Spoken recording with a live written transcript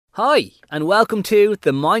Hi, and welcome to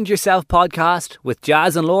the Mind Yourself podcast with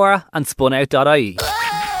Jazz and Laura and SpunOut.ie.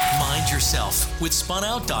 Mind Yourself with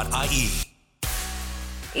SpunOut.ie.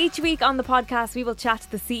 Each week on the podcast, we will chat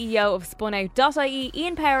to the CEO of SpunOut.ie,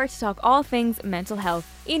 Ian Power, to talk all things mental health.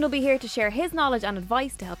 Ian will be here to share his knowledge and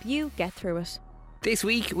advice to help you get through it. This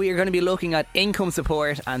week, we are going to be looking at income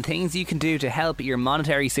support and things you can do to help your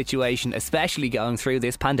monetary situation, especially going through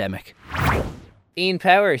this pandemic. Ian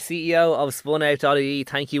Power, CEO of SpunOut.ie,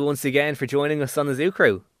 thank you once again for joining us on the Zoo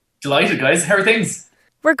Crew. Delighted, guys. How are things?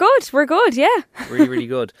 We're good, yeah. Really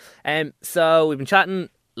good. So we've been chatting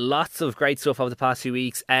lots of great stuff over the past few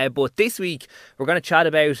weeks, but this week we're going to chat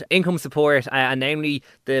about income support and namely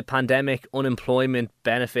the pandemic unemployment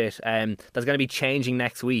benefit that's going to be changing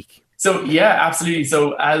next week. So, yeah, absolutely.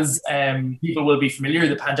 So as people will be familiar,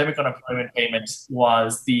 the pandemic unemployment payment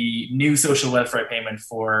was the new social welfare payment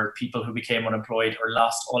for people who became unemployed or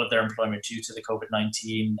lost all of their employment due to the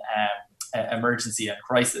COVID-19 emergency and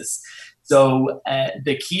crisis. So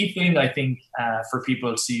the key thing I think for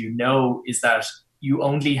people to know is that you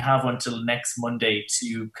only have until next Monday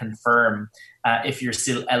to confirm if you're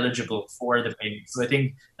still eligible for the payment. So I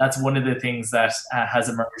think that's one of the things that has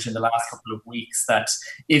emerged in the last couple of weeks, that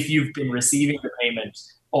if you've been receiving the payment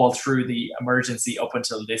all through the emergency up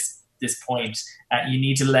until this point, you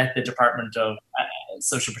need to let the Department of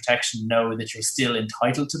Social Protection know that you're still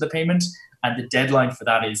entitled to the payment. And the deadline for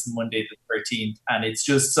that is Monday the 13th. And it's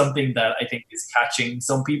just something that I think is catching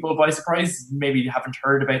some people by surprise. Maybe you haven't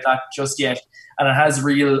heard about that just yet. And it has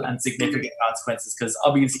real and significant consequences, because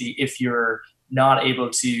obviously if you're not able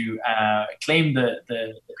to claim the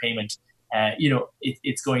payment,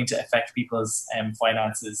 it's going to affect people's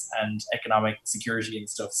finances and economic security and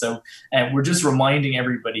stuff. So we're just reminding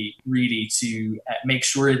everybody really to make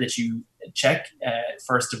sure that you check,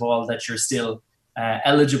 first of all, that you're still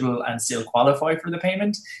eligible and still qualify for the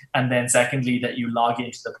payment, and then secondly that you log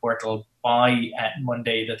into the portal by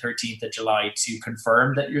Monday the 13th of July to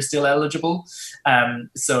confirm that you're still eligible,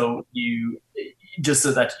 so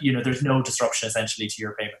that there's no disruption essentially to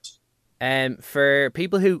your payment. For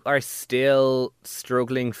people who are still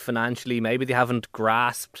struggling financially, maybe they haven't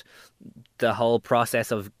grasped the whole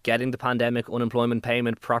process of getting the pandemic unemployment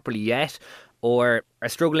payment properly yet, or are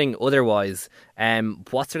struggling otherwise,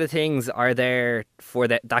 what sort of things are there for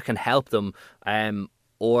that can help them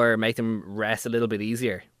or make them rest a little bit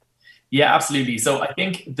easier? Yeah, absolutely. So I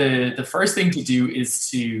think the first thing to do is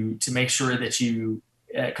to make sure that you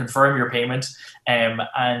confirm your payment,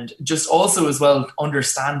 and just also as well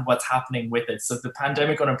understand what's happening with it. So the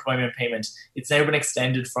pandemic unemployment payment, it's now been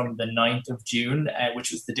extended from the 9th of June,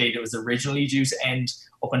 which was the date it was originally due to end,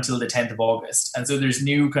 up until the 10th of August. And so there's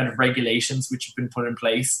new kind of regulations which have been put in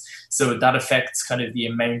place. So that affects kind of the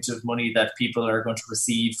amount of money that people are going to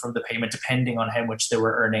receive from the payment, depending on how much they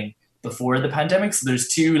were earning before the pandemic. So there's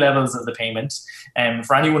two levels of the payment.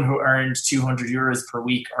 For anyone who earned €200 per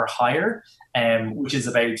week or higher, which is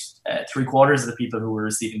about 3/4 of the people who were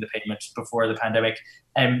receiving the payment before the pandemic,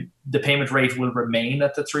 the payment rate will remain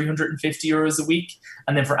at the €350 a week.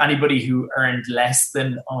 And then for anybody who earned less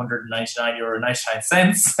than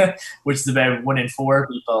 €199.99, which is about 1 in 4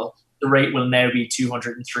 people, the rate will now be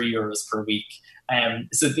 €203 per week.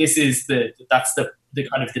 So this is that's the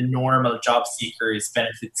kind of the normal job seekers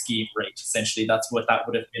benefit scheme rate. Essentially, that's what that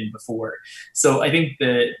would have been before. So I think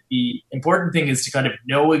the important thing is to kind of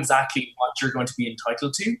know exactly what you're going to be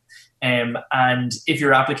entitled to. And if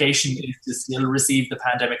your application is to still receive the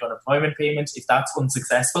pandemic unemployment payment, if that's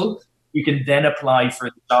unsuccessful, you can then apply for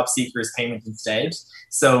the job seekers payment instead.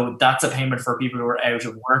 So that's a payment for people who are out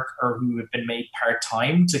of work or who have been made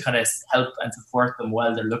part-time to kind of help and support them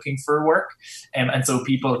while they're looking for work. And so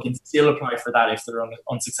people can still apply for that if they're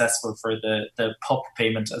unsuccessful for the PUP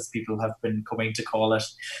payment, as people have been coming to call it.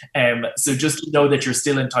 So just know that you're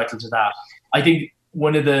still entitled to that. I think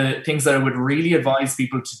one of the things that I would really advise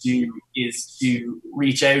people to do is to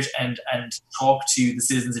reach out and talk to the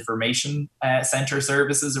Citizens Information Centre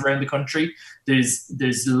services around the country.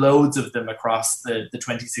 There's loads of them across the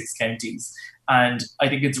 26 counties. And I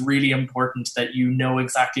think it's really important that you know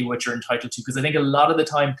exactly what you're entitled to, because I think a lot of the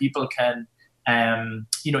time people can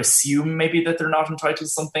assume maybe that they're not entitled to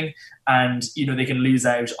something, and they can lose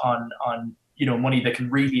out on money that can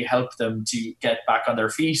really help them to get back on their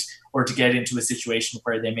feet, or to get into a situation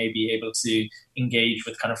where they may be able to engage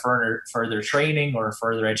with kind of further training or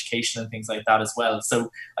further education and things like that as well.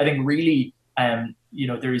 So I think really,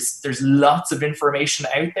 there's lots of information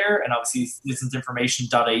out there, and obviously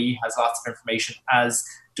citizensinformation.ie has lots of information, as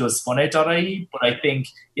does SpunOut.ie, but I think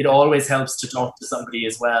it always helps to talk to somebody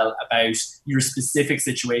as well about your specific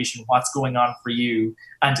situation, what's going on for you,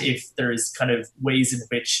 and if there's kind of ways in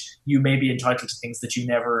which you may be entitled to things that you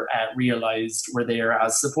never realized were there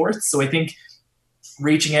as supports. So I think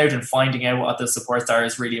reaching out and finding out what those supports are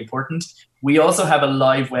is really important. We also have a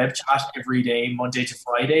live web chat every day, Monday to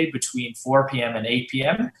Friday, between 4 p.m. and 8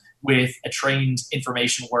 p.m. with a trained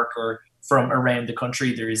information worker from around the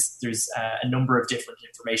country. There's a number of different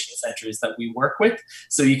information centres that we work with.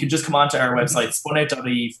 So you can just come onto our website,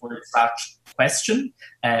 spunout.ie/question,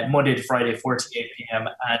 Monday to Friday, 4 to 8 p.m.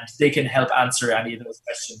 And they can help answer any of those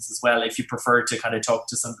questions as well if you prefer to kind of talk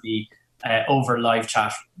to somebody over live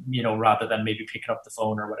chat, rather than maybe picking up the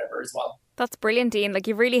phone or whatever as well. That's brilliant, Ian. Like,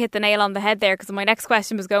 you've really hit the nail on the head there, because my next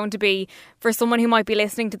question was going to be for someone who might be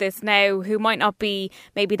listening to this now, who might not be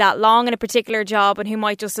maybe that long in a particular job and who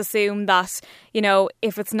might just assume that,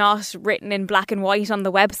 if it's not written in black and white on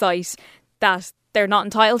the website, that they're not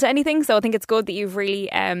entitled to anything. So I think it's good that you've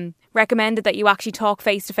really recommended that you actually talk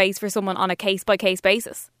face to face for someone on a case by case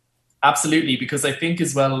basis. Absolutely, because I think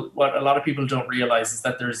as well, what a lot of people don't realize is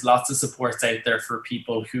that there's lots of supports out there for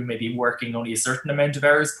people who may be working only a certain amount of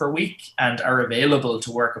hours per week and are available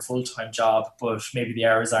to work a full-time job, but maybe the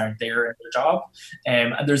hours aren't there in their job.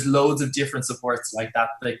 And there's loads of different supports like that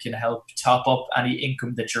can help top up any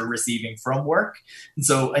income that you're receiving from work. And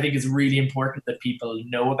so I think it's really important that people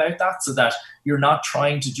know about that, so that you're not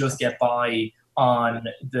trying to just get by on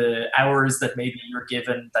the hours that maybe you're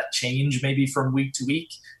given that change maybe from week to week,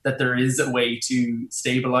 that there is a way to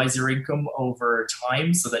stabilize your income over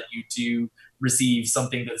time so that you do receive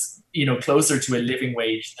something that's closer to a living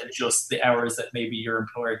wage than just the hours that maybe your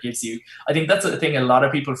employer gives you. I think that's the thing a lot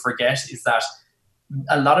of people forget, is that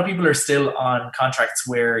a lot of people are still on contracts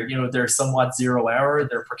where they're somewhat 0 hour,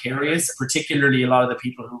 they're precarious, particularly a lot of the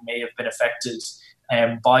people who may have been affected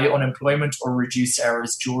by unemployment or reduced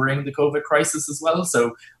hours during the COVID crisis as well.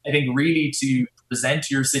 So I think really to present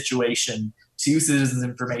your situation to Citizens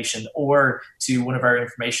Information or to one of our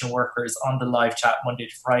information workers on the live chat Monday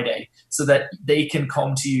to Friday, so that they can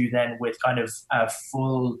come to you then with kind of a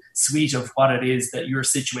full suite of what it is that your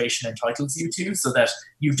situation entitles you to, so that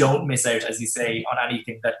you don't miss out, as you say, on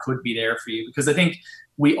anything that could be there for you. Because I think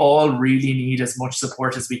we all really need as much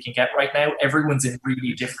support as we can get right now. Everyone's in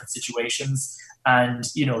really different situations. And,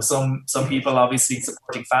 some people obviously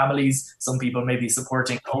supporting families, some people maybe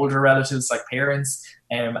supporting older relatives like parents.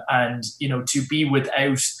 And, to be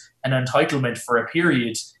without an entitlement for a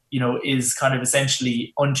period, is kind of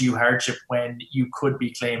essentially undue hardship when you could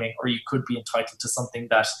be claiming or you could be entitled to something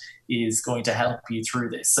that is going to help you through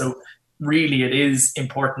this. So really, it is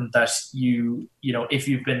important that if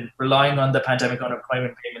you've been relying on the pandemic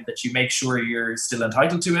unemployment payment, that you make sure you're still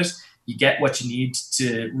entitled to it. You get what you need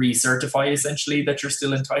to recertify essentially that you're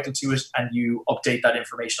still entitled to it, and you update that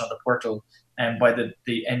information on the portal by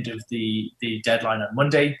the end of the deadline on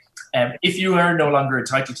Monday. If you are no longer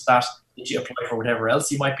entitled to that you apply for whatever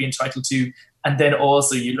else you might be entitled to. And then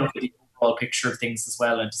also you look at the overall picture of things as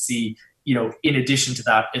well, and to see, in addition to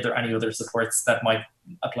that, are there any other supports that might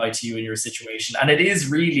apply to you in your situation. And it is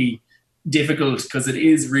really difficult because it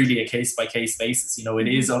is really a case-by-case basis.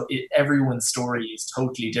 Everyone's story is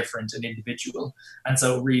totally different and individual. And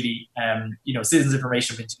so really, Citizens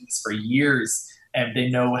Information have been doing this for years, and they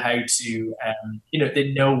know how to,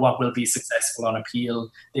 they know what will be successful on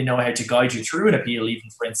appeal. They know how to guide you through an appeal, even,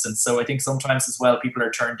 for instance. So I think sometimes as well, people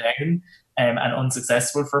are turned down and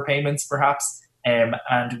unsuccessful for payments, perhaps. And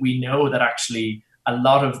we know that actually a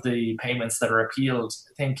lot of the payments that are appealed,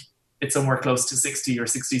 I think it's somewhere close to 60 or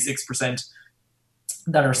 66%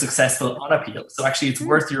 that are successful on appeal. So actually it's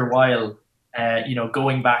worth your while,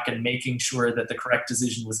 going back and making sure that the correct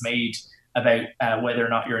decision was made about whether or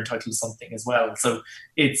not you're entitled to something as well. So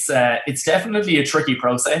it's definitely a tricky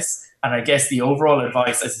process. And I guess the overall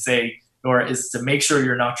advice, as I say, Laura, is to make sure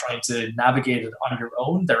you're not trying to navigate it on your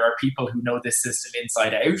own. There are people who know this system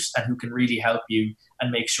inside out and who can really help you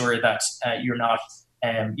and make sure that you're not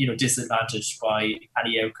disadvantaged by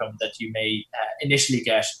any outcome that you may initially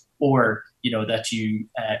get, or that you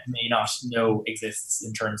may not know exists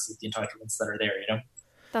in terms of the entitlements that are there.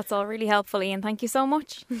 That's all really helpful, Ian. Thank you so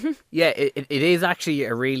much. Yeah, it is actually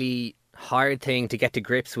a really hard thing to get to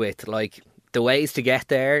grips with. Like, the ways to get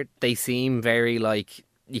there, they seem very like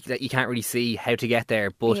you can't really see how to get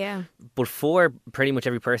there. But for pretty much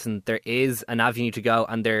every person, there is an avenue to go,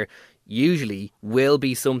 and there usually will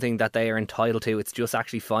be something that they are entitled to. It's just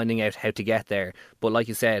actually finding out how to get there. But like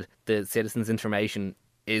you said, the Citizens Information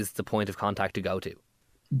is the point of contact to go to.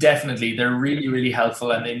 Definitely, they're really, really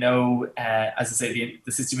helpful, and they know, as I say,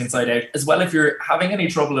 the system inside out. As well, if you're having any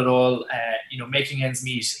trouble at all, making ends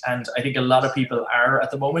meet, and I think a lot of people are at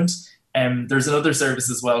the moment. There's another service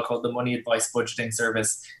as well called the Money Advice Budgeting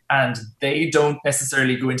Service, and they don't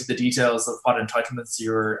necessarily go into the details of what entitlements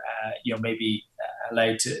you're, maybe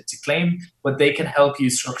allowed to claim, but they can help you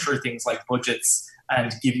structure things like budgets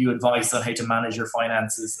and give you advice on how to manage your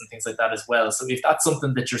finances and things like that as well. So if that's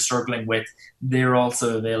something that you're struggling with, they're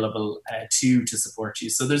also available to support you.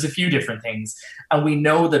 So there's a few different things. And we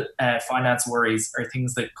know that finance worries are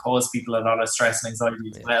things that cause people a lot of stress and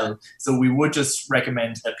anxiety as well. So we would just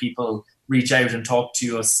recommend that people reach out and talk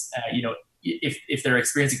to us, if they're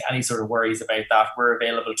experiencing any sort of worries about that. We're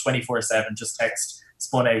available 24/7. Just text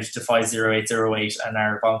SpunOut to 50808 and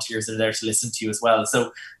our volunteers are there to listen to you as well.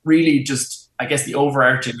 So really just, I guess the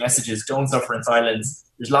overarching message is don't suffer in silence.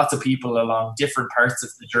 There's lots of people along different parts of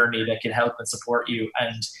the journey that can help and support you.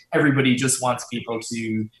 And everybody just wants people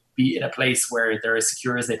to be in a place where they're as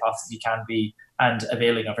secure as they possibly can be and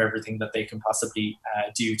availing of everything that they can possibly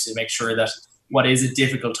do to make sure that what is a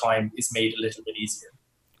difficult time is made a little bit easier.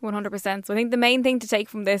 100%. So I think the main thing to take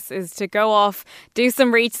from this is to go off, do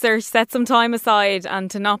some research, set some time aside, and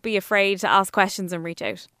to not be afraid to ask questions and reach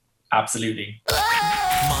out. Absolutely.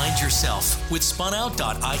 Mind yourself with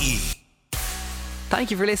SpunOut.ie. Thank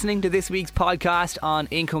you for listening to this week's podcast on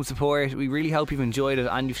income support. We really hope you've enjoyed it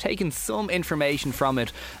and you've taken some information from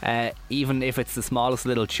it, even if it's the smallest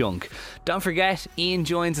little chunk. Don't forget, Ian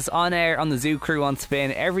joins us on air on the Zoo Crew on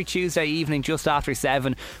Spin every Tuesday evening just after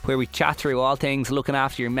 7, where we chat through all things looking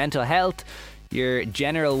after your mental health, your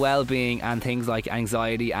general well-being and things like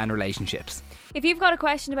anxiety and relationships. If you've got a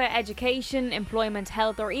question about education, employment,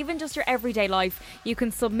 health, or even just your everyday life, you can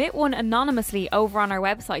submit one anonymously over on our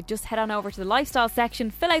website. Just head on over to the lifestyle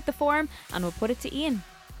section, fill out the form, and we'll put it to Ian.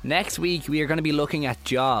 Next week, we are going to be looking at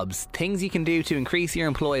jobs, things you can do to increase your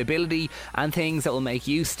employability and things that will make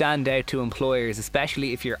you stand out to employers,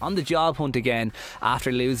 especially if you're on the job hunt again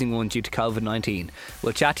after losing one due to COVID-19.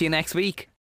 We'll chat to you next week.